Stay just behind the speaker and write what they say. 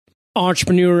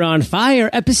Entrepreneur on Fire,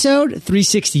 episode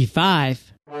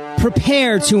 365.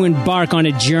 Prepare to embark on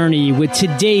a journey with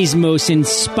today's most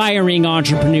inspiring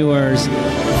entrepreneurs.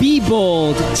 Be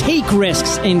bold, take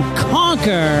risks, and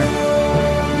conquer.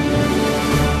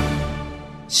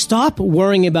 Stop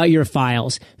worrying about your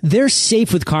files. They're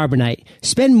safe with Carbonite.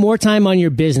 Spend more time on your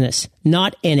business,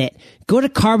 not in it. Go to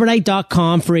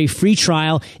Carbonite.com for a free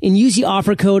trial and use the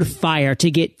offer code FIRE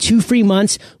to get 2 free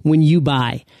months when you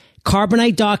buy.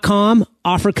 Carbonite.com,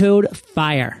 offer code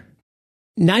FIRE.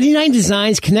 99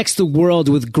 Designs connects the world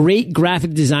with great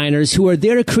graphic designers who are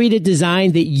there to create a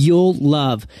design that you'll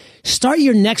love. Start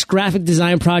your next graphic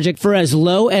design project for as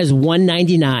low as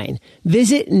 $199.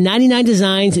 Visit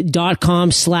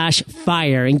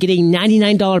 99designs.com/fire and get a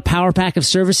 $99 power pack of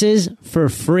services for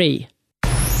free.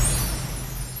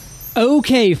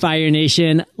 Okay, Fire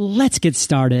Nation, let's get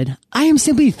started. I am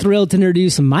simply thrilled to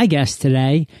introduce my guest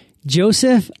today,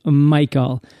 Joseph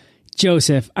Michael.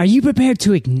 Joseph, are you prepared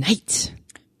to ignite?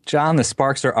 John, the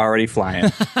sparks are already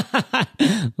flying.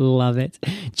 Love it.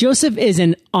 Joseph is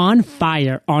an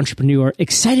on-fire entrepreneur,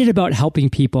 excited about helping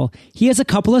people. He has a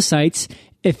couple of sites,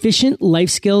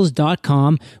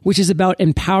 efficientlifeskills.com, which is about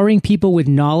empowering people with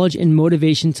knowledge and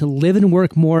motivation to live and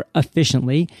work more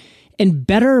efficiently, and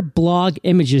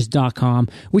betterblogimages.com,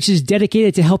 which is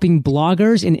dedicated to helping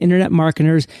bloggers and internet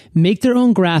marketers make their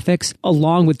own graphics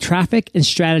along with traffic and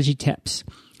strategy tips.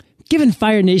 Given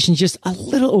Fire Nation just a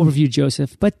little overview,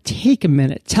 Joseph, but take a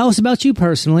minute. Tell us about you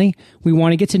personally. We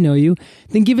want to get to know you.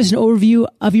 Then give us an overview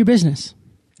of your business.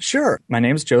 Sure. My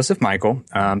name is Joseph Michael.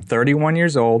 I'm 31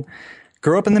 years old.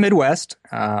 Grew up in the Midwest,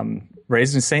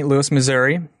 raised in St. Louis,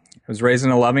 Missouri. I was raised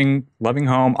in a loving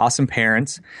home, awesome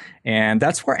parents. And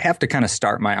that's where I have to kind of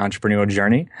start my entrepreneurial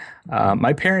journey.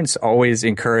 My parents always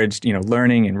encouraged,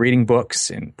 learning and reading books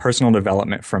and personal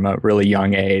development from a really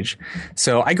young age.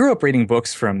 So I grew up reading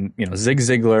books from, Zig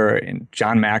Ziglar and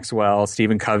John Maxwell,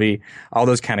 Stephen Covey, all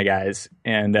those kind of guys.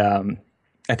 And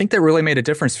I think that really made a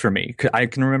difference for me. I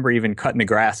can remember even cutting the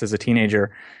grass as a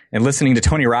teenager and listening to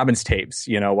Tony Robbins tapes,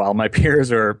 while my peers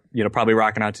are, probably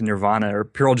rocking out to Nirvana or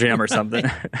Pearl Jam or something.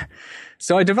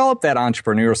 So I developed that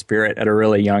entrepreneurial spirit at a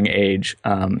really young age.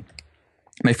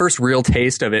 My first real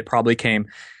taste of it probably came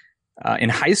in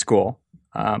high school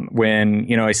when,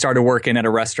 I started working at a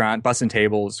restaurant, bussing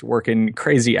tables, working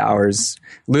crazy hours,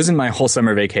 losing my whole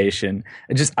summer vacation.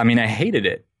 I hated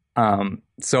it.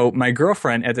 So my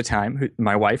girlfriend at the time,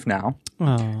 my wife now,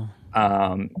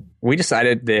 we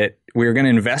decided that we were going to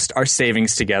invest our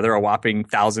savings together, a whopping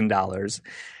 $1,000.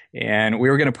 And we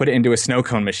were going to put it into a snow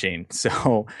cone machine.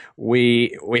 So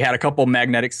we had a couple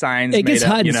magnetic signs. It gets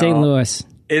hot in St. Louis.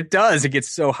 It does. It gets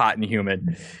so hot and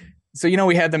humid. So,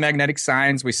 we had the magnetic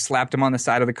signs. We slapped them on the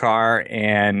side of the car,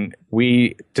 and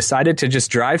we decided to just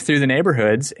drive through the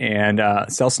neighborhoods and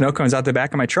sell snow cones out the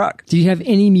back of my truck. Do you have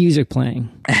any music playing?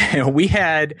 We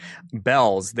had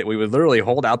bells that we would literally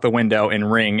hold out the window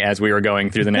and ring as we were going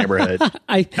through the neighborhood.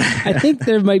 I think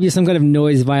there might be some kind of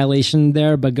noise violation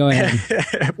there, but go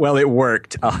ahead. Well, it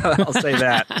worked. I'll say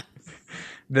that.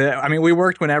 We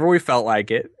worked whenever we felt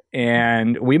like it.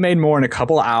 And we made more in a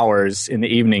couple hours in the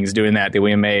evenings doing that than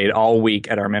we made all week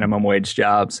at our minimum wage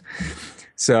jobs.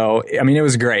 So, it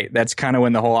was great. That's kind of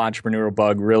when the whole entrepreneurial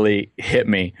bug really hit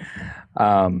me.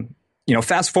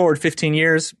 Fast forward 15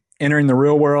 years, entering the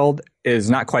real world is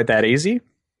not quite that easy.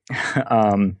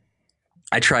 I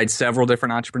tried several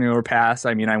different entrepreneurial paths.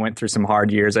 I went through some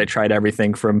hard years. I tried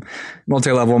everything from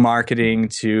multi-level marketing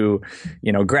to,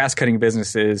 grass cutting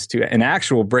businesses to an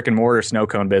actual brick and mortar snow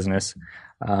cone business.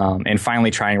 And finally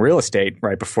trying real estate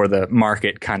right before the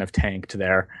market kind of tanked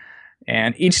there.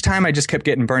 And each time I just kept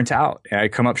getting burnt out. I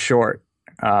come up short.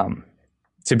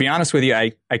 To be honest with you,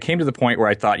 I came to the point where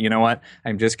I thought, you know what,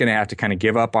 I'm just going to have to kind of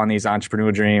give up on these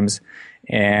entrepreneurial dreams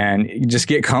and just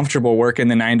get comfortable working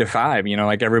the 9 to 5,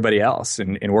 like everybody else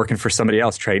and working for somebody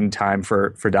else, trading time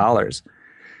for dollars.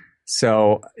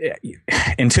 So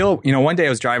until, one day I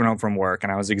was driving home from work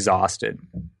and I was exhausted.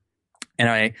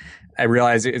 And I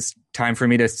realized it's time for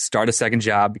me to start a second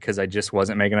job because I just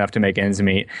wasn't making enough to make ends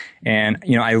meet. And,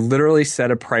 I literally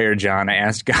said a prayer, John. I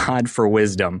asked God for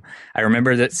wisdom. I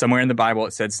remember that somewhere in the Bible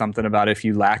it said something about if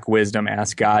you lack wisdom,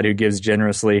 ask God who gives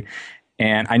generously.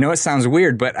 And I know it sounds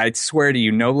weird, but I swear to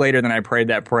you, no later than I prayed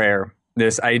that prayer,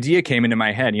 this idea came into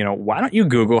my head, why don't you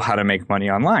Google how to make money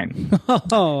online?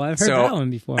 Oh, I've heard that one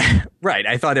before. Right.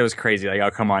 I thought it was crazy. Like,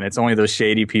 oh, come on. It's only those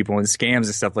shady people and scams and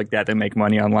stuff like that make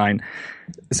money online.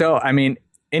 So,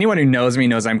 anyone who knows me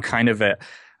knows I'm kind of a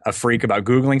freak about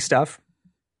Googling stuff.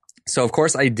 So, of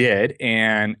course, I did.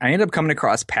 And I ended up coming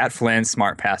across Pat Flynn's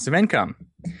Smart Passive Income.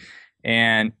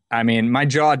 And I mean, my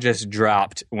jaw just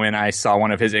dropped when I saw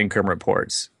one of his income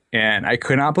reports. And I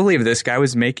could not believe this guy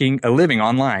was making a living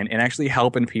online and actually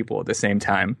helping people at the same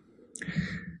time.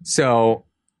 So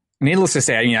needless to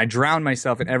say, I mean, I drowned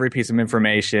myself in every piece of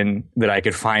information that I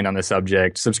could find on the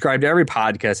subject, subscribed to every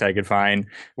podcast I could find,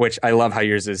 which I love how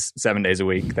yours is 7 days a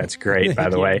week. That's great, by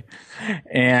the way.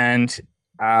 And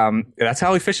that's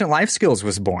how Efficient Life Skills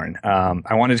was born.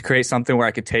 I wanted to create something where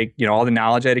I could take, all the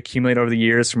knowledge I'd accumulated over the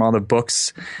years from all the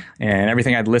books and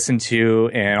everything I'd listened to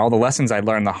and all the lessons I'd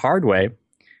learned the hard way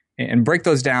and break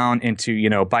those down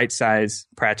into, bite-sized,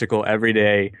 practical,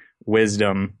 everyday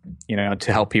wisdom,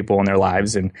 to help people in their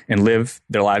lives and live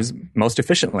their lives most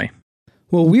efficiently.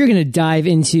 Well, we're going to dive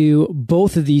into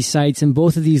both of these sites and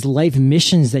both of these life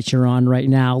missions that you're on right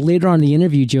now later on in the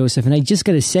interview, Joseph. And I just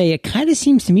got to say, it kind of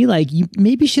seems to me like you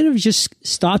maybe should have just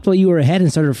stopped while you were ahead and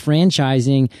started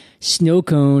franchising snow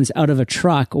cones out of a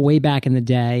truck way back in the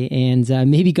day and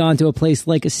maybe gone to a place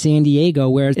like San Diego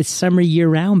where it's summer year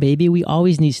round, baby. We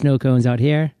always need snow cones out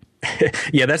here.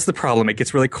 Yeah, that's the problem. It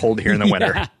gets really cold here in the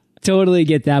winter. Yeah. Totally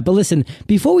get that. But listen,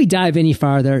 before we dive any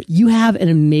farther, you have an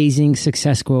amazing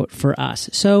success quote for us.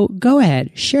 So go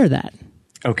ahead, share that.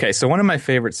 Okay, so one of my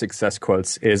favorite success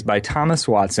quotes is by Thomas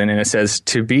Watson, and it says,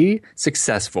 "To be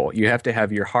successful, you have to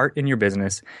have your heart in your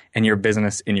business and your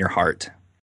business in your heart."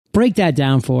 Break that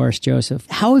down for us, Joseph.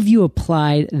 How have you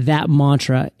applied that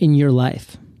mantra in your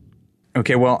life?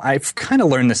 Okay, well, I've kind of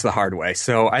learned this the hard way.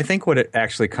 So I think what it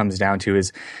actually comes down to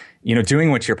is,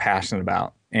 doing what you're passionate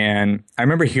about. And I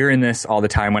remember hearing this all the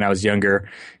time when I was younger.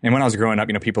 And when I was growing up,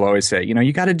 people always say,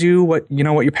 you got to do what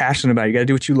you're passionate about. You got to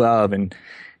do what you love. And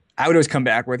I would always come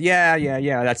back with,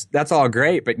 yeah, that's all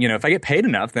great. But, if I get paid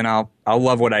enough, then I'll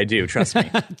love what I do. Trust me.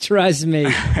 Trust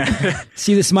me.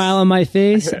 See the smile on my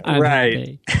face? I'm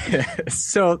right. Happy.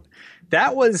 So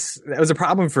that was a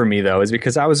problem for me, though, is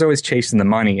because I was always chasing the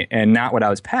money and not what I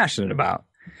was passionate about.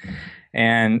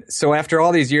 And so after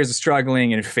all these years of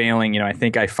struggling and failing, I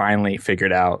think I finally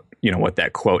figured out, what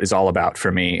that quote is all about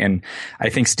for me. And I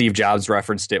think Steve Jobs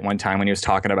referenced it one time when he was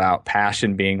talking about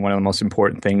passion being one of the most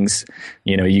important things,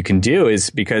 you can do, is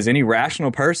because any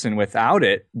rational person without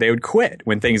it, they would quit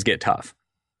when things get tough.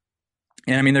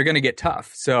 And I mean, they're going to get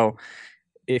tough. So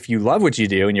if you love what you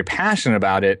do and you're passionate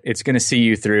about it, it's going to see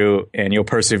you through and you'll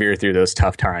persevere through those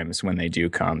tough times when they do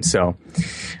come. So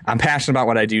I'm passionate about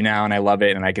what I do now and I love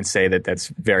it. And I can say that that's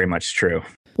very much true.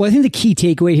 Well, I think the key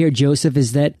takeaway here, Joseph,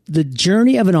 is that the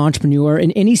journey of an entrepreneur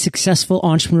in any successful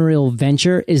entrepreneurial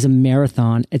venture is a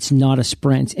marathon. It's not a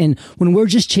sprint. And when we're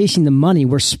just chasing the money,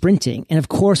 we're sprinting. And of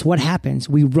course, what happens?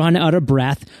 We run out of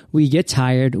breath, we get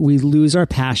tired, we lose our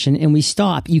passion, and we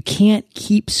stop. You can't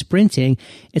keep sprinting.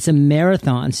 It's a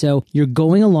marathon. So you're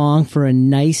going along for a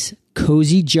nice,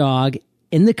 cozy jog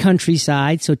in the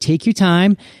countryside. So take your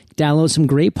time, download some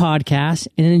great podcasts,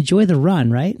 and enjoy the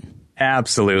run, right?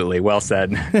 Absolutely. Well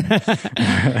said.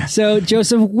 So,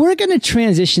 Joseph, we're going to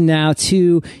transition now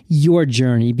to your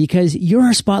journey because you're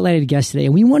our spotlighted guest today.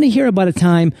 And we want to hear about a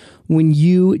time when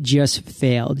you just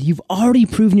failed. You've already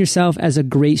proven yourself as a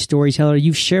great storyteller.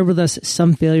 You've shared with us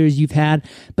some failures you've had,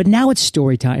 but now it's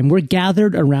story time. We're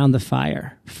gathered around the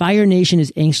fire. Fire Nation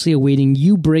is anxiously awaiting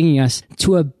you bringing us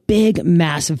to a big,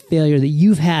 massive failure that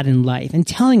you've had in life and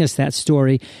telling us that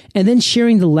story and then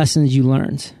sharing the lessons you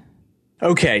learned.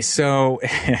 Okay, so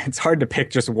it's hard to pick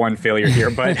just one failure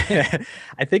here, but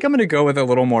I think I'm going to go with a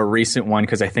little more recent one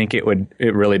because I think it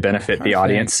really benefit the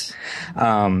audience.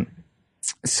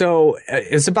 So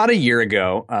it's about a year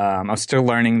ago. I was still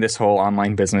learning this whole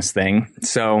online business thing.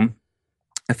 So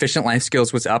Efficient Life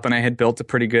Skills was up and I had built a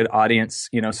pretty good audience,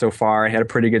 so far. I had a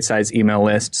pretty good size email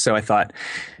list. So I thought,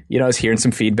 I was hearing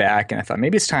some feedback and I thought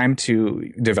maybe it's time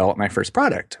to develop my first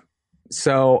product.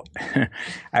 So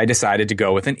I decided to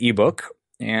go with an ebook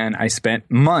and I spent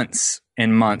months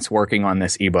and months working on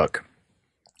this ebook.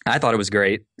 I thought it was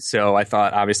great. So I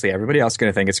thought, obviously, everybody else is going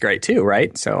to think it's great too,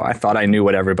 right? So I thought I knew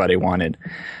what everybody wanted.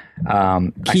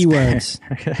 Keywords.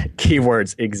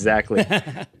 Keywords, exactly.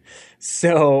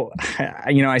 So,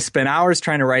 I spent hours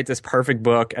trying to write this perfect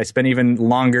book. I spent even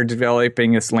longer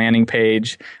developing this landing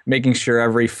page, making sure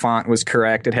every font was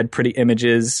correct. It had pretty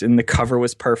images and the cover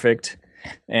was perfect.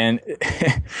 And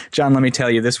John, let me tell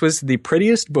you, this was the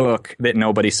prettiest book that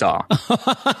nobody saw.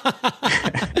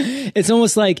 It's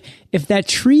almost like if that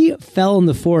tree fell in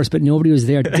the forest, but nobody was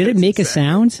there, did it make a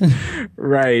sound?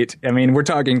 Right. I mean, we're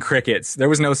talking crickets. There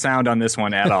was no sound on this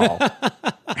one at all.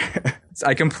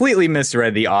 I completely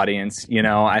misread the audience.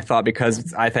 I thought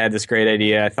because I had this great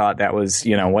idea, I thought that was,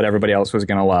 what everybody else was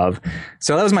going to love.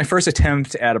 So that was my first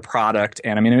attempt at a product.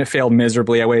 And I mean, it failed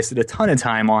miserably. I wasted a ton of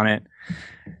time on it.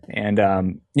 And,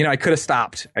 I could have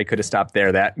stopped. I could have stopped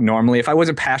there. That normally, if I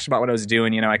wasn't passionate about what I was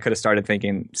doing, I could have started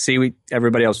thinking,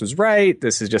 everybody else was right.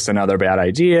 This is just another bad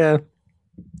idea.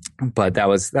 But that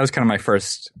was kind of my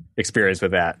first experience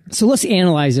with that. So let's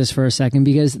analyze this for a second,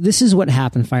 because this is what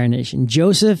happened, Fire Nation.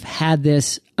 Joseph had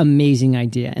this amazing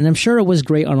idea, and I'm sure it was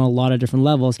great on a lot of different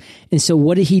levels. And so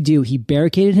what did he do? He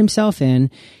barricaded himself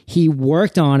in. He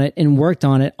worked on it,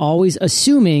 always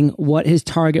assuming what his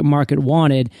target market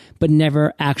wanted, but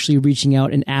never actually reaching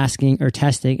out and asking or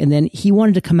testing. And then he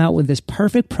wanted to come out with this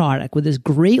perfect product, with this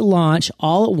great launch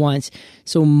all at once.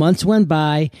 So months went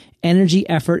by, energy,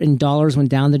 effort, and dollars went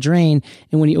down the drain.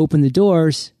 And when he opened the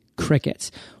doors,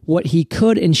 crickets. What he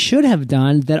could and should have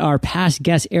done, that our past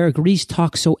guest Eric Ries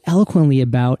talked so eloquently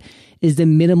about, is the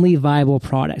minimally viable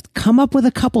product. Come up with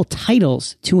a couple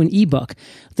titles to an ebook.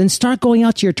 Then start going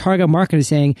out to your target market and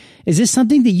saying, is this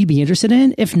something that you'd be interested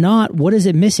in? If not, what is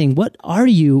it missing? What are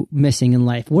you missing in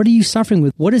life? What are you suffering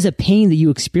with? What is a pain that you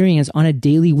experience on a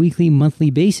daily, weekly, monthly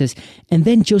basis? And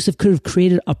then Joseph could have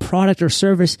created a product or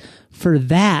service for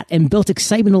that and built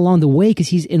excitement along the way, because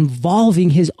he's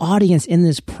involving his audience in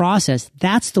this process.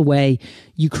 That's the way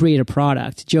you create a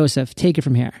product. Joseph, take it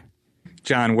from here.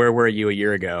 John, where were you a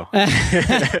year ago?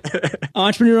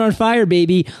 Entrepreneur on Fire,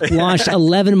 baby. Launched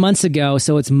 11 months ago,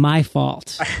 so it's my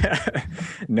fault.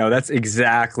 No, that's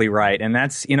exactly right. And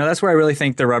that's where I really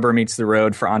think the rubber meets the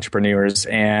road for entrepreneurs.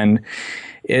 And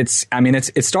it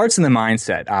starts in the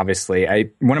mindset,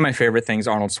 obviously. One of my favorite things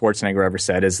Arnold Schwarzenegger ever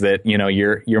said is that,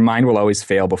 your mind will always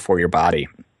fail before your body.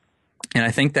 And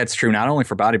I think that's true not only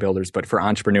for bodybuilders, but for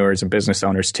entrepreneurs and business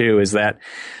owners too, is that,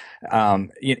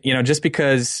 just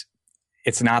because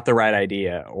it's not the right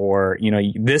idea, or,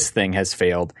 this thing has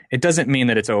failed, it doesn't mean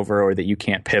that it's over or that you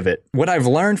can't pivot. What I've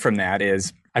learned from that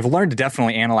is I've learned to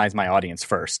definitely analyze my audience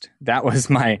first. That was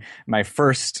my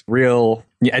first real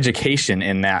education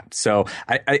in that. So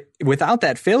I without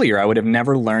that failure, I would have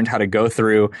never learned how to go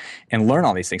through and learn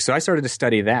all these things. So I started to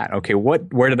study that. Okay,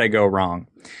 where did I go wrong?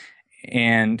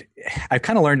 And I've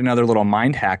kind of learned another little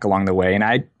mind hack along the way. And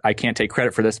I can't take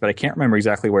credit for this, but I can't remember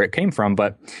exactly where it came from.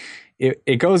 But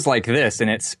it goes like this, and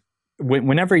it's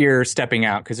whenever you're stepping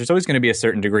out, because there's always going to be a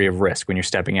certain degree of risk when you're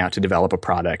stepping out to develop a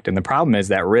product. And the problem is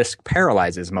that risk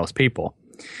paralyzes most people.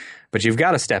 But you've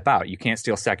got to step out. You can't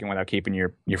steal second without keeping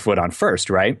your foot on first,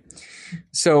 right?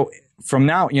 So from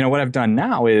now, what I've done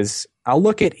now is I'll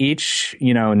look at each,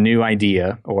 new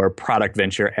idea or product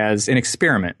venture as an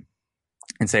experiment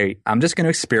and say, I'm just going to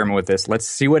experiment with this. Let's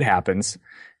see what happens.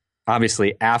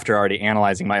 Obviously, after already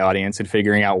analyzing my audience and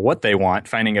figuring out what they want,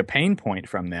 finding a pain point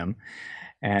from them,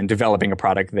 and developing a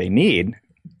product they need,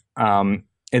 and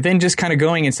then just kind of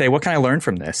going and say, what can I learn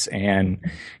from this? And,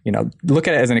 look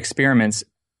at it as an experiment.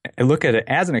 Look at it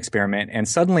as an experiment, and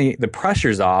suddenly the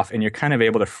pressure's off, and you're kind of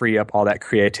able to free up all that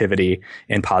creativity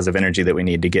and positive energy that we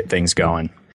need to get things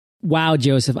going. Wow,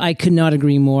 Joseph, I could not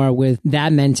agree more with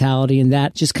that mentality and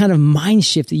that just kind of mind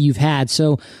shift that you've had.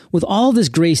 So with all this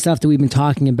great stuff that we've been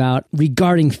talking about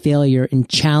regarding failure and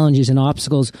challenges and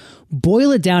obstacles,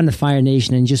 boil it down to Fire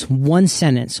Nation in just one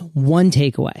sentence, one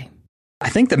takeaway. I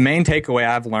think the main takeaway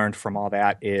I've learned from all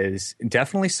that is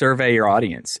definitely survey your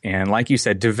audience. And like you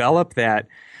said, develop that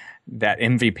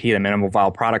MVP, the minimal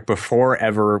viable product, before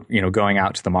ever, going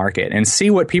out to the market, and see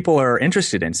what people are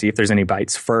interested in, see if there's any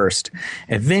bites first,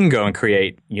 and then go and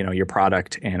create, your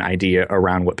product and idea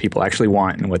around what people actually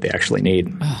want and what they actually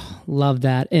need. Oh, love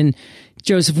that. And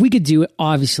Joseph, we could do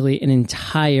obviously an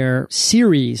entire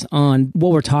series on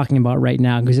what we're talking about right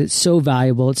now, because it's so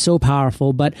valuable, it's so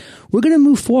powerful, but we're going to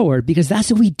move forward, because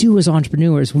that's what we do as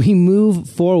entrepreneurs. We move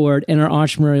forward in our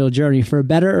entrepreneurial journey, for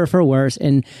better or for worse.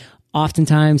 And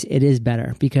oftentimes it is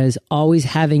better, because always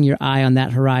having your eye on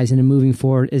that horizon and moving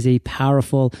forward is a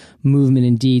powerful movement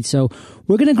indeed. So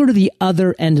we're going to go to the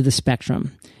other end of the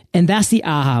spectrum. And that's the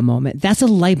aha moment. That's a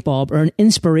light bulb or an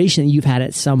inspiration that you've had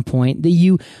at some point that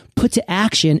you put to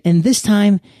action. And this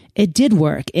time it did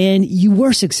work and you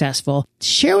were successful.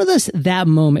 Share with us that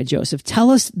moment, Joseph.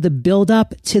 Tell us the build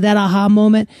up to that aha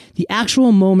moment, the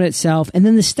actual moment itself, and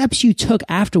then the steps you took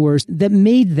afterwards that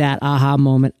made that aha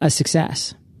moment a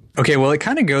success. Okay, well, it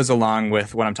kind of goes along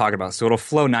with what I'm talking about, so it'll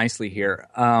flow nicely here.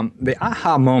 The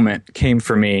aha moment came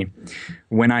for me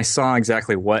when I saw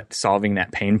exactly what solving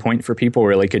that pain point for people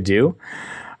really could do.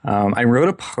 I wrote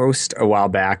a post a while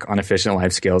back on Efficient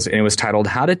Life Skills, and it was titled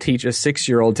How to Teach a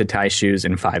 6-Year-Old to Tie Shoes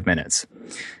in 5 Minutes.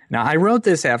 Now, I wrote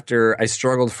this after I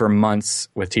struggled for months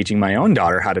with teaching my own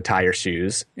daughter how to tie her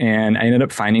shoes, and I ended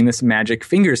up finding this magic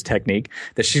fingers technique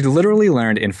that she literally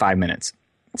learned in 5 minutes.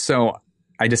 So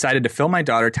I decided to film my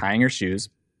daughter tying her shoes,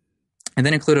 and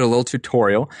then included a little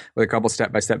tutorial with a couple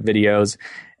step-by-step videos.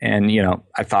 And,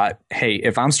 I thought, hey,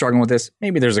 if I'm struggling with this,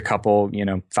 maybe there's a couple,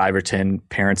 5 or 10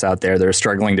 parents out there that are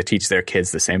struggling to teach their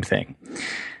kids the same thing.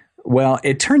 Well,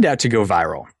 it turned out to go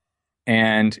viral.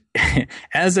 And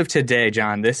as of today,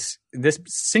 John, this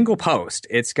single post,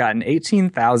 it's gotten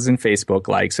 18,000 Facebook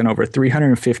likes and over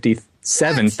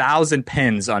 357,000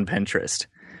 pins on Pinterest.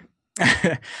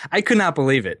 I could not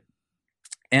believe it.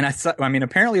 And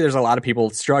apparently there's a lot of people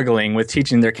struggling with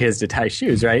teaching their kids to tie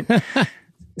shoes, right?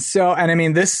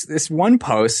 This one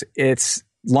post, it's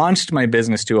launched my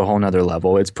business to a whole nother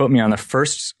level. It's put me on the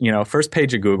first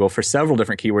page of Google for several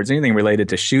different keywords, anything related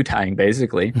to shoe tying,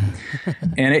 basically.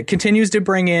 And it continues to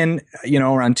bring in,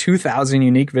 around 2,000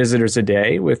 unique visitors a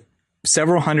day with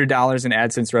several $100s in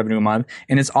AdSense revenue a month.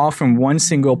 And it's all from one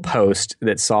single post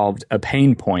that solved a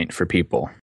pain point for people.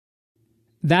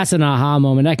 That's an aha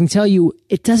moment. I can tell you,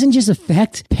 it doesn't just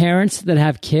affect parents that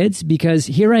have kids, because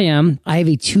here I am. I have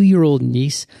a 2-year-old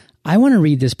niece. I want to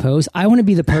read this post. I want to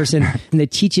be the person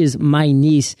that teaches my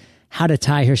niece how to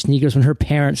tie her sneakers when her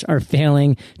parents are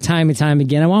failing time and time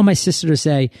again. I want my sister to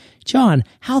say, John,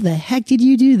 how the heck did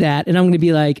you do that? And I'm going to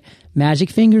be like, magic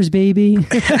fingers, baby.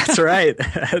 That's right.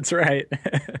 That's right.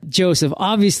 Joseph,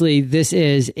 obviously this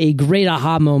is a great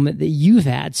aha moment that you've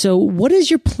had. So what is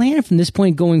your plan from this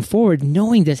point going forward,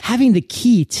 knowing this, having the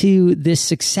key to this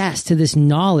success, to this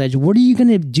knowledge? What are you going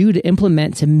to do to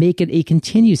implement to make it a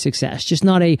continued success, just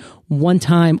not a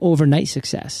one-time overnight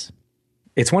success?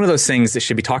 It's one of those things that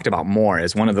should be talked about more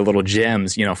as one of the little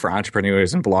gems, for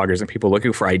entrepreneurs and bloggers and people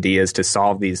looking for ideas to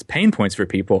solve these pain points for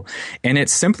people. And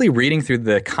it's simply reading through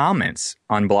the comments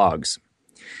on blogs.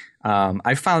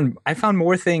 I found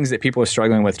more things that people are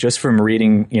struggling with just from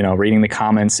reading the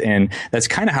comments. And that's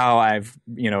kind of how I've,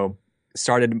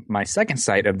 started my second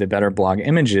site of the Better Blog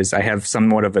Images. I have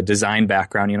somewhat of a design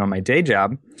background, my day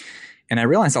job. And I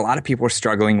realized a lot of people are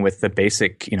struggling with the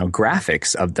basic,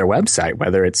 graphics of their website,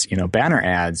 whether it's, banner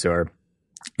ads or,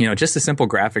 just the simple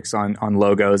graphics on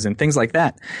logos and things like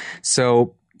that.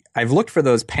 So I've looked for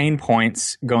those pain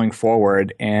points going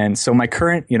forward. And so my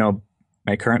current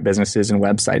businesses and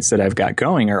websites that I've got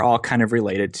going are all kind of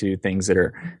related to things that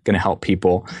are going to help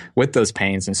people with those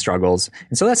pains and struggles.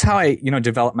 And so that's how I,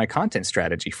 develop my content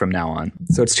strategy from now on.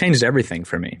 So it's changed everything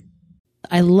for me.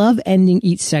 I love ending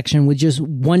each section with just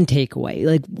one takeaway,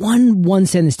 like one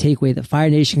sentence takeaway that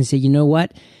Fire Nation can say, you know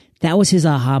what? That was his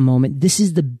aha moment. This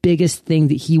is the biggest thing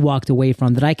that he walked away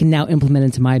from that I can now implement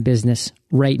into my business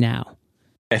right now.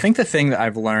 I think the thing that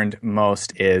I've learned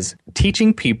most is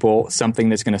teaching people something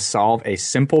that's going to solve a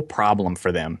simple problem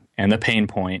for them. And the pain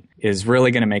point is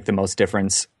really going to make the most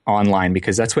difference online,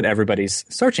 because that's what everybody's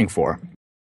searching for.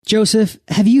 Joseph,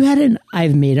 have you had an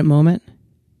I've made it moment?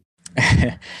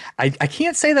 I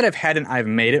can't say that I've had an I've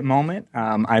made it moment.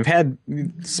 I've had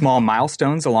small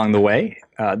milestones along the way.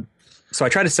 So I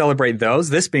try to celebrate those,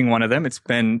 this being one of them. It's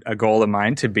been a goal of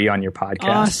mine to be on your podcast.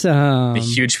 Awesome. I'm a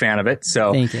huge fan of it.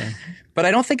 So thank you. But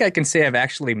I don't think I can say I've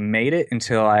actually made it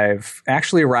until I've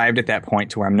actually arrived at that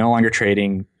point to where I'm no longer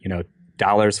trading,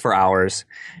 dollars for hours,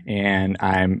 and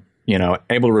I'm,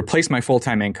 able to replace my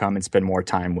full-time income and spend more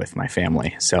time with my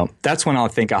family. So that's when I'll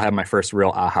have my first real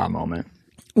aha moment.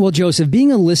 Well, Joseph,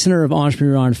 being a listener of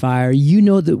Entrepreneur on Fire, you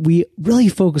know that we really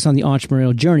focus on the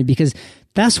entrepreneurial journey, because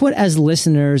that's what, as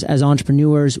listeners, as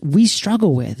entrepreneurs, we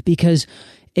struggle with, because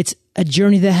it's a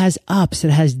journey that has ups,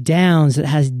 that has downs, that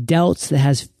has doubts, that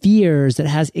has fears, that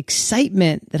has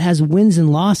excitement, that has wins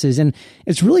and losses. And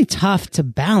it's really tough to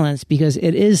balance because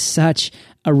it is such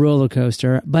a roller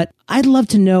coaster. But I'd love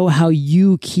to know how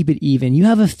you keep it even. You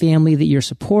have a family that you're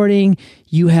supporting.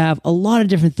 You have a lot of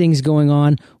different things going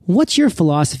on. What's your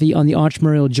philosophy on the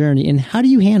entrepreneurial journey, and how do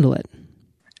you handle it?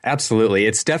 Absolutely.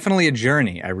 It's definitely a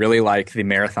journey. I really like the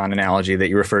marathon analogy that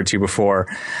you referred to before.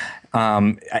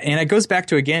 And it goes back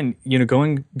to, again,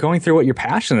 going through what you're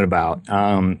passionate about.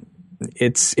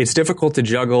 It's difficult to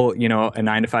juggle, a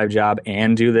 9-to-5 job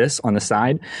and do this on the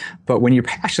side. But when you're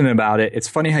passionate about it, it's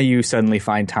funny how you suddenly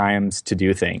find times to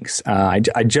do things. I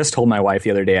just told my wife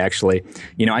the other day, actually,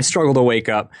 I struggle to wake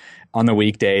up on the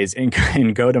weekdays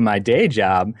and go to my day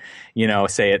job,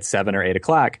 say at 7 or 8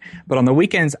 o'clock. But on the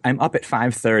weekends, I'm up at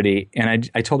 5:30. And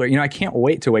I told her, I can't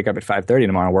wait to wake up at 5:30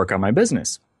 tomorrow and work on my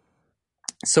business.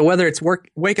 So whether it's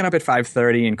waking up at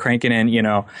 5:30 and cranking in,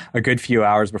 a good few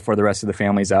hours before the rest of the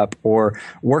family's up, or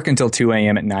work until 2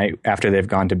 a.m. at night after they've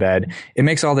gone to bed, it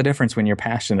makes all the difference when you're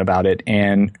passionate about it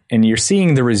and you're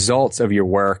seeing the results of your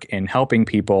work and helping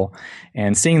people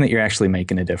and seeing that you're actually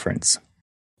making a difference.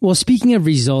 Well, speaking of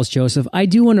results, Joseph, I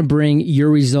do want to bring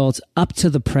your results up to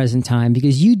the present time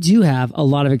because you do have a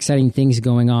lot of exciting things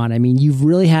going on. I mean, you've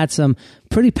really had some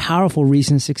pretty powerful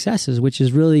recent successes, which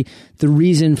is really the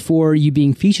reason for you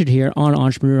being featured here on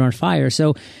Entrepreneur on Fire.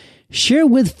 So share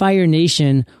with Fire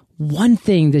Nation one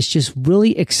thing that's just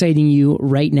really exciting you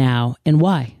right now and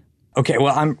why. Okay,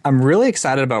 well, I'm really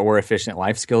excited about where Efficient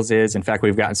Life Skills is. In fact,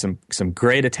 we've gotten some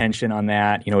great attention on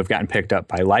that. We've gotten picked up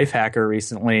by Lifehacker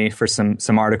recently for some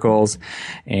articles.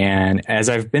 And as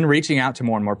I've been reaching out to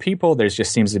more and more people, there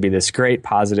just seems to be this great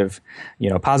positive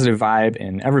vibe,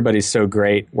 and everybody's so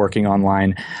great working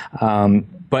online.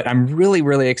 But I'm really,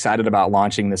 really excited about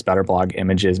launching this Better Blog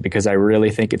Images because I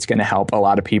really think it's going to help a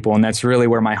lot of people. And that's really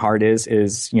where my heart is,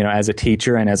 as a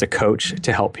teacher and as a coach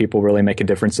to help people really make a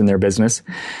difference in their business.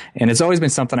 And it's always been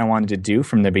something I wanted to do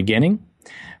from the beginning.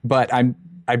 But I'm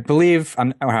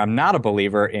not a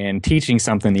believer in teaching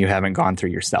something that you haven't gone through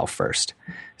yourself first.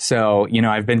 So,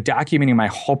 I've been documenting my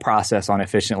whole process on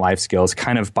Efficient Life Skills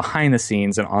kind of behind the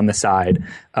scenes and on the side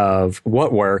of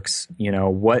what works,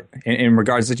 what in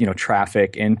regards to,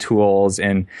 traffic and tools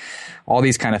and all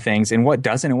these kind of things and what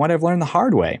doesn't and what I've learned the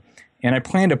hard way. And I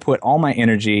plan to put all my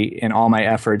energy and all my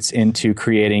efforts into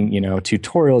creating,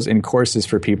 tutorials and courses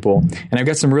for people. And I've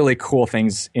got some really cool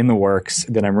things in the works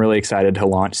that I'm really excited to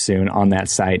launch soon on that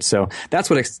site. So that's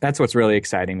what's really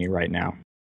exciting me right now.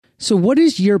 So what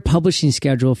is your publishing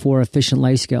schedule for Efficient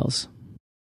Life Skills?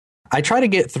 I try to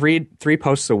get three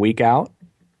posts a week out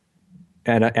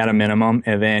at a minimum.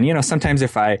 And then, sometimes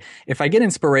if I get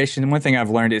inspiration, one thing I've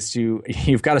learned is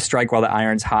you've got to strike while the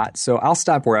iron's hot. So I'll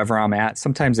stop wherever I'm at.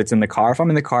 Sometimes it's in the car. If I'm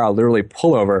in the car, I'll literally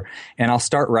pull over and I'll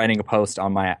start writing a post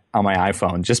on my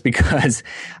iPhone just because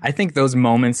I think those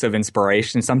moments of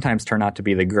inspiration sometimes turn out to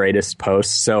be the greatest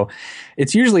posts. So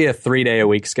it's usually a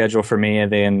 3-day-a-week schedule for me.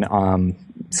 And then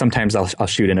sometimes I'll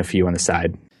shoot in a few on the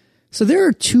side. So there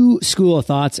are two school of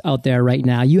thoughts out there right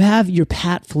now. You have your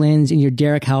Pat Flynn's and your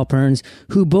Derek Halperns,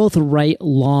 who both write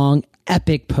long,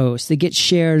 epic posts. They get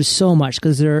shared so much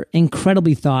because they're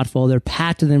incredibly thoughtful. They're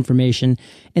packed with information,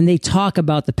 and they talk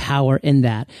about the power in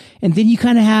that. And then you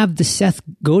kind of have the Seth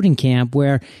Godin camp,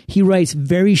 where he writes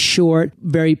very short,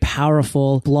 very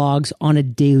powerful blogs on a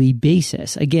daily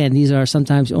basis. Again, these are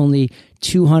sometimes only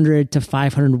 200 to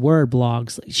 500 word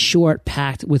blogs, short,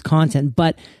 packed with content,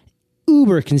 but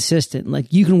uber consistent.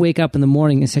 Like, you can wake up in the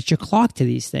morning and set your clock to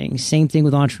these things. Same thing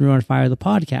with Entrepreneur on Fire, the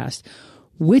podcast.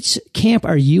 Which camp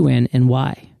are you in and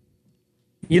why?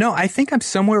 I think I'm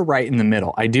somewhere right in the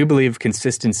middle. I do believe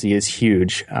consistency is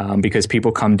huge because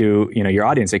people come to, your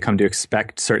audience, they come to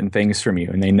expect certain things from you,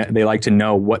 and they like to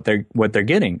know what they're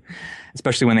getting,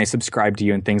 especially when they subscribe to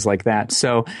you and things like that.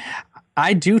 So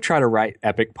I do try to write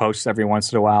epic posts every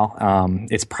once in a while.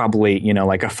 It's probably,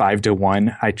 like a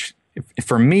 5-to-1.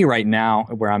 For me right now,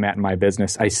 where I'm at in my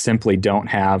business, I simply don't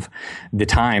have the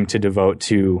time to devote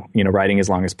to, writing as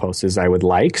long as posts as I would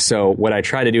like. So what I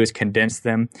try to do is condense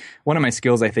them. One of my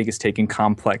skills, I think, is taking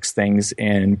complex things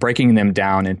and breaking them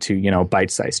down into,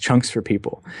 bite-sized chunks for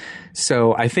people.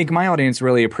 So I think my audience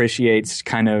really appreciates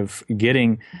kind of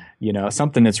getting,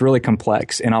 something that's really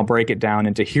complex, and I'll break it down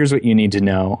into here's what you need to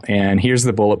know, and here's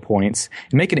the bullet points,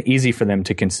 and making it easy for them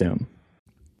to consume.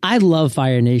 I love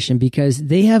Fire Nation because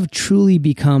they have truly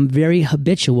become very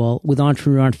habitual with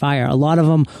Entrepreneur on Fire. A lot of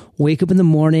them wake up in the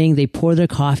morning, they pour their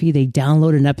coffee, they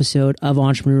download an episode of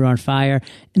Entrepreneur on Fire,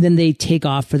 and then they take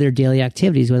off for their daily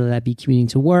activities, whether that be commuting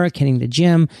to work, hitting the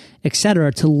gym,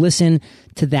 etc., to listen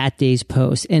to that day's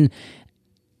post. And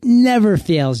never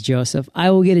fails, Joseph,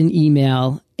 I will get an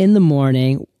email in the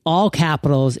morning, all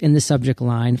capitals in the subject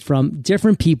line, from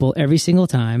different people every single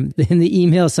time. Then the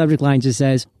email subject line just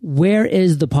says, "Where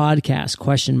is the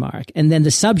podcast?" ? And then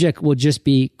the subject will just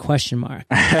be ?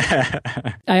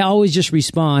 I always just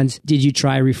respond, "Did you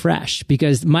try refresh?"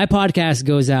 Because my podcast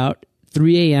goes out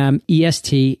 3 a.m.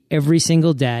 EST every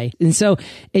single day. And so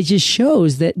it just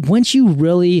shows that once you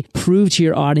really prove to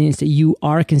your audience that you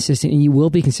are consistent and you will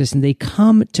be consistent, they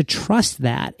come to trust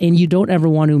that, and you don't ever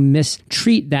want to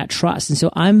mistreat that trust. And so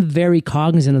I'm very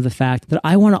cognizant of the fact that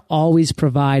I want to always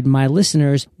provide my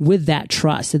listeners with that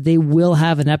trust that they will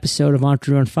have an episode of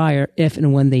Entrepreneur on Fire if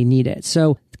and when they need it.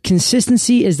 So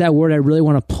Consistency is that word I really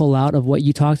want to pull out of what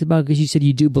you talked about, because you said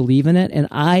you do believe in it. And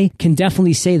I can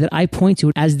definitely say that I point to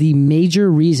it as the major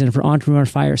reason for Entrepreneur on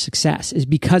Fire success is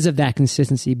because of that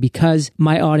consistency, because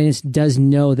my audience does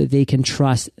know that they can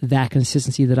trust that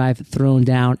consistency that I've thrown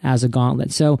down as a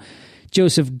gauntlet. So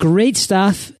Joseph, great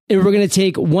stuff. And we're going to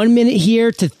take 1 minute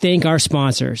here to thank our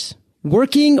sponsors.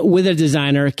 Working with a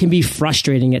designer can be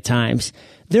frustrating at times.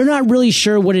 They're not really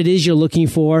sure what it is you're looking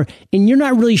for, and you're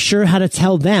not really sure how to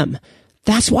tell them.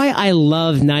 That's why I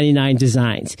love 99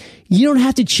 Designs. You don't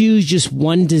have to choose just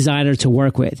one designer to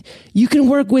work with. You can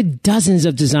work with dozens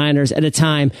of designers at a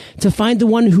time to find the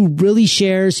one who really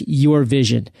shares your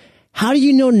vision. How do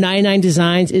you know 99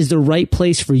 Designs is the right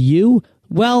place for you?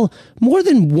 Well, more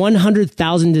than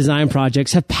 100,000 design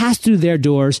projects have passed through their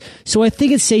doors, so I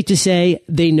think it's safe to say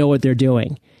they know what they're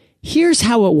doing. Here's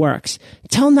how it works.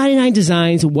 Tell 99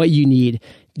 Designs what you need.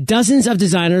 Dozens of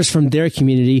designers from their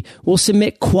community will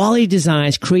submit quality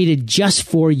designs created just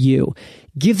for you.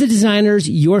 Give the designers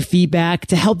your feedback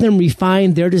to help them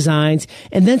refine their designs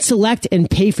and then select and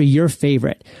pay for your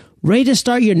favorite. Ready to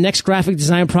start your next graphic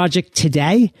design project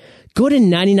today? Go to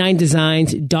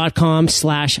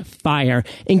 99designs.com/fire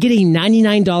and get a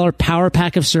 $99 power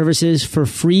pack of services for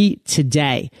free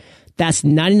today. That's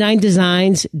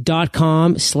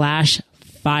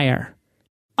 99designs.com/fire.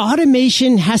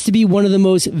 Automation has to be one of the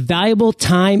most valuable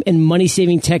time and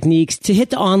money-saving techniques to hit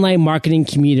the online marketing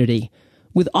community.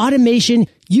 With automation,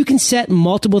 you can set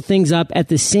multiple things up at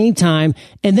the same time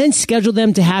and then schedule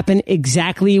them to happen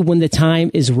exactly when the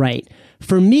time is right.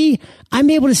 For me,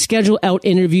 I'm able to schedule out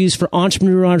interviews for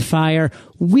Entrepreneur on Fire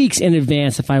weeks in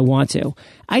advance if I want to.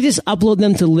 I just upload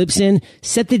them to Libsyn,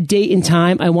 set the date and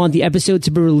time I want the episode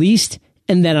to be released,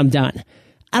 and then I'm done.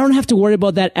 I don't have to worry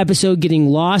about that episode getting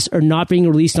lost or not being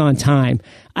released on time.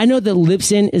 I know that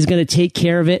Libsyn is going to take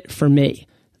care of it for me.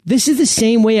 This is the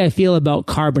same way I feel about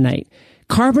Carbonite.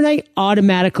 Carbonite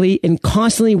automatically and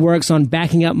constantly works on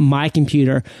backing up my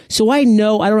computer, so I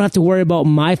know I don't have to worry about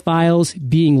my files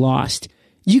being lost.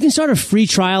 You can start a free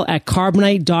trial at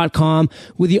Carbonite.com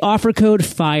with the offer code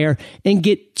FIRE and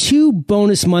get 2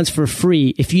 bonus months for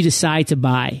free if you decide to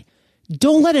buy.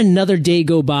 Don't let another day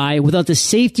go by without the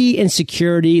safety and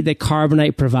security that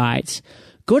Carbonite provides.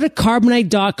 Go to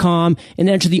Carbonite.com and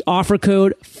enter the offer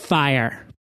code FIRE.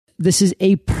 This is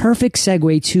a perfect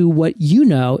segue to what you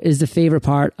know is the favorite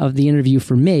part of the interview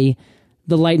for me,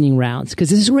 the lightning rounds, because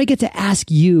this is where I get to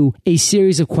ask you a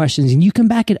series of questions and you come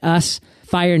back at us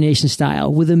Fire Nation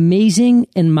style with amazing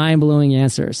and mind-blowing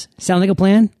answers. Sound like a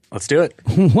plan? Let's do it.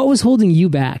 What was holding you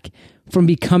back from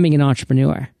becoming an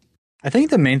entrepreneur? I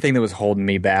think the main thing that was holding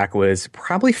me back was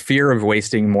probably fear of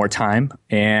wasting more time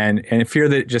and fear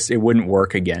that just it wouldn't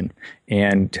work again.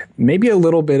 And maybe a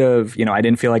little bit of, I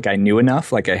didn't feel like I knew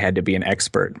enough, like I had to be an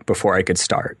expert before I could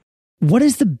start. What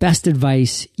is the best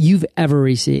advice you've ever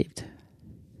received?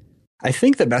 I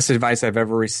think the best advice I've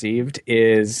ever received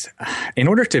is in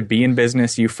order to be in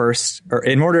business,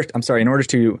 in order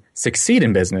to succeed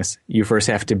in business, you first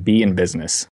have to be in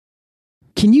business.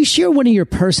 Can you share one of your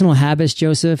personal habits,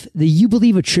 Joseph, that you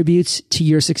believe attributes to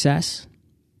your success?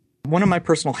 One of my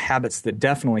personal habits that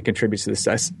definitely contributes to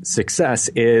the success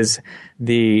is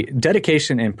the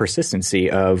dedication and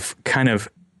persistency of kind of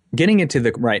getting into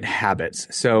the right habits.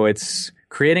 So it's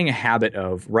creating a habit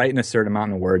of writing a certain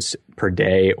amount of words per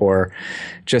day, or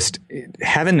just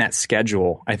having that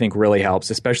schedule, I think really helps,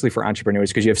 especially for entrepreneurs,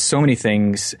 because you have so many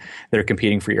things that are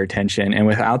competing for your attention. And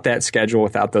without that schedule,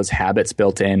 without those habits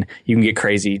built in, you can get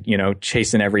crazy,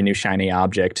 chasing every new shiny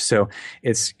object. So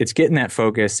it's getting that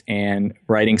focus and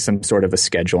writing some sort of a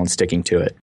schedule and sticking to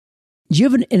it. Do you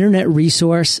have an internet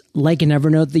resource like an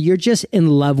Evernote that you're just in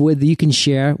love with that you can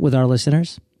share with our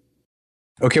listeners?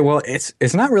 Okay, well, it's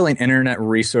not really an internet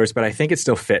resource, but I think it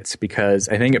still fits because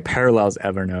I think it parallels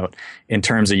Evernote in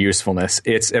terms of usefulness.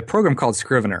 It's a program called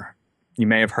Scrivener. You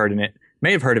may have heard of it.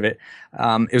 It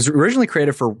was originally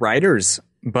created for writers,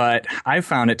 but I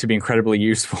found it to be incredibly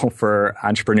useful for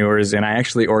entrepreneurs, and I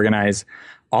actually organize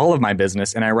all of my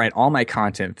business and I write all my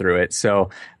content through it. So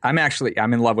I'm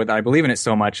in love with it. I believe in it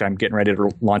so much, I'm getting ready to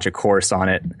launch a course on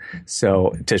it.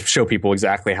 So to show people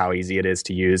exactly how easy it is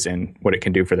to use and what it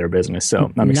can do for their business.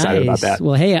 So I'm excited about that.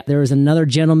 Well, hey, there was another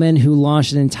gentleman who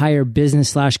launched an entire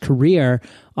business/career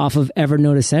off of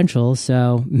Evernote Essentials.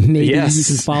 So maybe you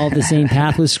can follow the same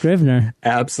path with Scrivener.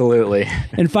 Absolutely.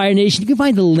 And Fire Nation, you can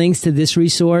find the links to this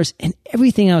resource and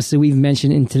everything else that we've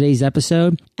mentioned in today's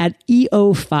episode at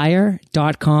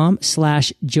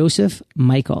eofire.com/Joseph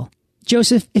Michael.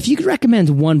 Joseph, if you could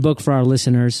recommend one book for our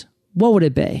listeners, what would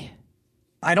it be?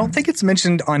 I don't think it's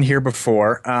mentioned on here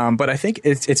before, but I think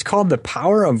it's called The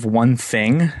Power of One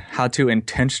Thing, How to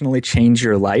Intentionally Change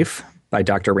Your Life by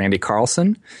Dr. Randy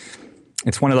Carlson.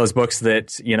 It's one of those books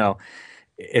that,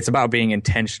 it's about being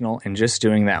intentional and just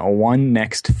doing that one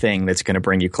next thing that's going to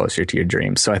bring you closer to your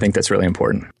dreams. So I think that's really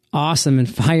important. Awesome.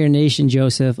 And Fire Nation,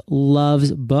 Joseph,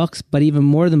 loves books, but even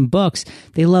more than books,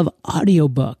 they love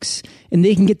audiobooks. And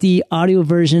they can get the audio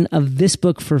version of this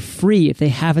book for free if they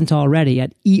haven't already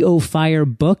at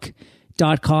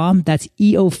eofirebook.com. That's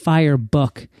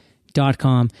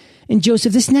eofirebook.com. And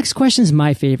Joseph, this next question is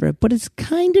my favorite, but it's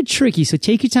kind of tricky. So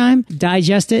take your time,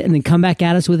 digest it, and then come back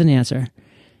at us with an answer.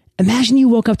 Imagine you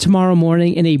woke up tomorrow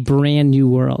morning in a brand new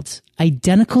world,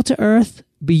 identical to Earth,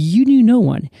 but you knew no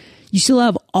one. You still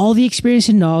have all the experience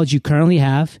and knowledge you currently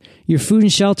have, your food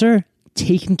and shelter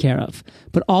taken care of,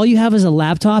 but all you have is a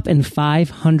laptop and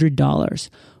 $500.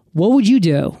 What would you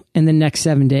do in the next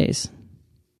 7 days?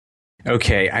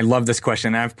 Okay, I love this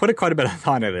question. I've put quite a bit of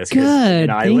thought into this.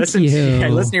 Good, I listen to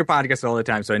your podcast all the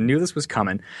time, so I knew this was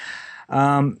coming.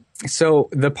 So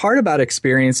the part about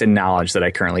experience and knowledge that I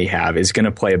currently have is going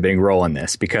to play a big role in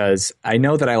this because I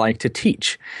know that I like to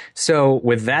teach. So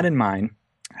with that in mind,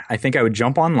 I think I would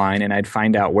jump online and I'd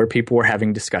find out where people were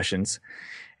having discussions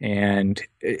and,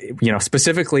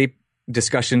 specifically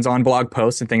discussions on blog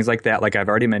posts and things like that, like I've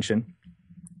already mentioned,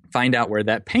 find out where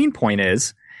that pain point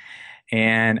is.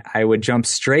 And I would jump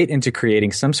straight into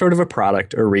creating some sort of a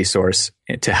product or resource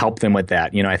to help them with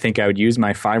that. I think I would use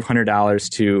my $500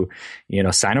 to,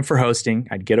 sign up for hosting.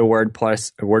 I'd get a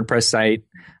WordPress site.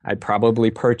 I'd probably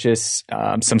purchase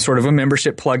some sort of a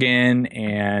membership plugin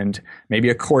and maybe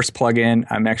a course plugin.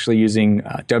 I'm actually using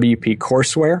WP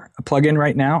Courseware, a plugin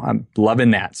right now. I'm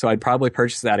loving that. So I'd probably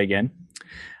purchase that again.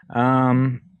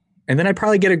 And then I'd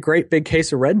probably get a great big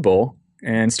case of Red Bull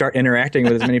and start interacting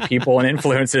with as many people and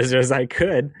influencers as I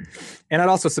could. And I'd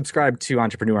also subscribe to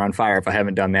Entrepreneur on Fire if I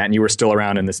haven't done that and you were still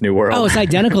around in this new world. Oh, it's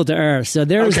identical to Earth. So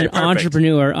there's an perfect.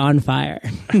 Entrepreneur on Fire.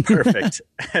 Perfect.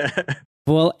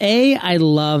 Well, A, I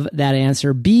love that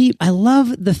answer. B, I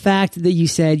love the fact that you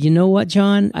said, you know what,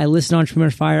 John, I listen to Entrepreneur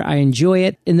Fire. I enjoy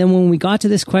it. And then when we got to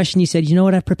this question, you said, you know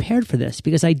what, I've prepared for this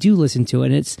because I do listen to it.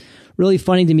 And it's really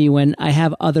funny to me when I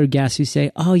have other guests who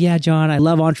say, oh yeah, John, I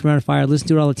love Entrepreneur Fire. I listen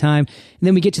to it all the time. And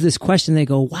then we get to this question, they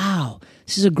go, wow,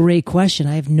 this is a great question.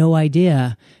 I have no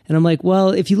idea. And I'm like,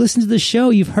 well, if you listen to the show,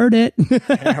 you've heard it.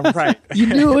 Yeah, right. You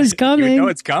knew it was coming. You know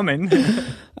it's coming.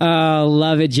 Oh,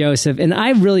 love it, Joseph. And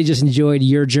I've really just enjoyed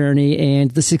your journey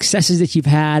and the successes that you've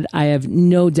had. I have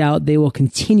no doubt they will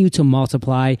continue to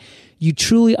multiply. You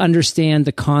truly understand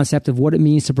the concept of what it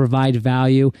means to provide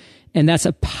value. And that's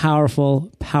a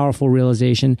powerful, powerful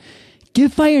realization.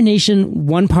 Give Fire Nation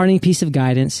one parting piece of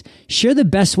guidance. Share the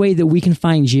best way that we can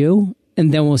find you,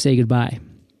 and then we'll say goodbye.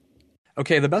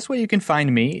 Okay, the best way you can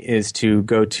find me is to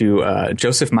go to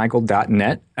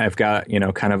josephmichael.net. I've got,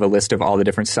 kind of a list of all the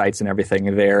different sites and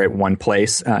everything there at one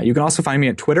place. You can also find me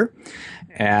at Twitter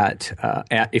at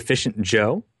Efficient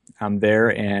Joe. I'm there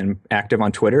and active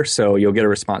on Twitter, so you'll get a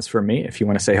response from me if you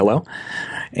want to say hello.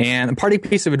 And a parting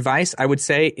piece of advice I would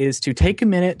say is to take a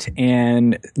minute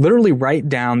and literally write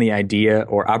down the idea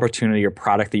or opportunity or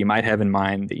product that you might have in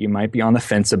mind that you might be on the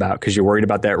fence about because you're worried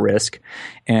about that risk.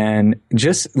 And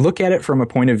just look at it from a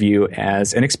point of view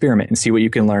as an experiment and see what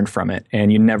you can learn from it.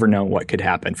 And you never know what could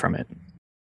happen from it.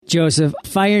 Joseph,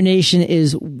 Fire Nation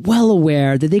is well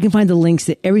aware that they can find the links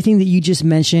to everything that you just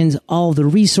mentioned, all of the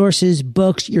resources,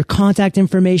 books, your contact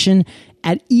information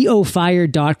at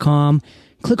eofire.com.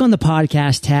 Click on the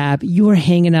podcast tab. You are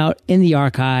hanging out in the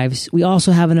archives. We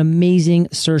also have an amazing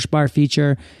search bar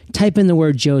feature. Type in the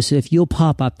word Joseph. You'll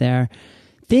pop up there.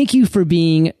 Thank you for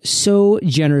being so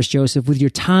generous, Joseph, with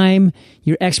your time,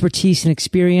 your expertise and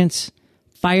experience.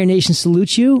 Fire Nation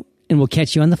salutes you, and we'll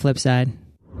catch you on the flip side.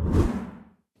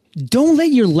 Don't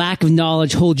let your lack of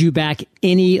knowledge hold you back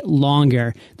any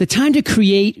longer. The time to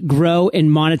create, grow, and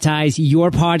monetize your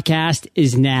podcast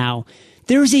is now.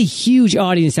 There is a huge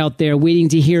audience out there waiting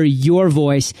to hear your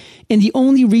voice, and the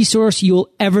only resource you'll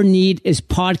ever need is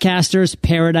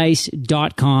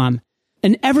podcastersparadise.com.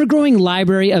 An ever-growing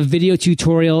library of video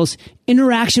tutorials,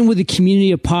 interaction with a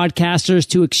community of podcasters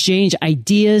to exchange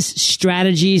ideas,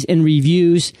 strategies, and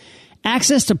reviews,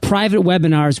 access to private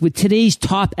webinars with today's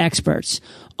top experts,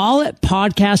 all at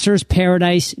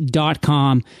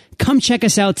podcastersparadise.com. Come check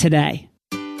us out today.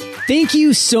 Thank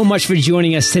you so much for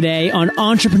joining us today on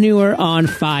Entrepreneur on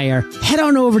Fire. Head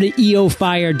on over to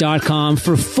eofire.com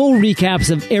for full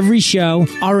recaps of every show,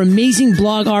 our amazing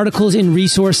blog articles and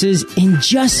resources, and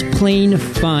just plain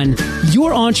fun.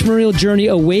 Your entrepreneurial journey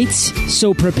awaits,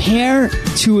 so prepare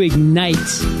to ignite.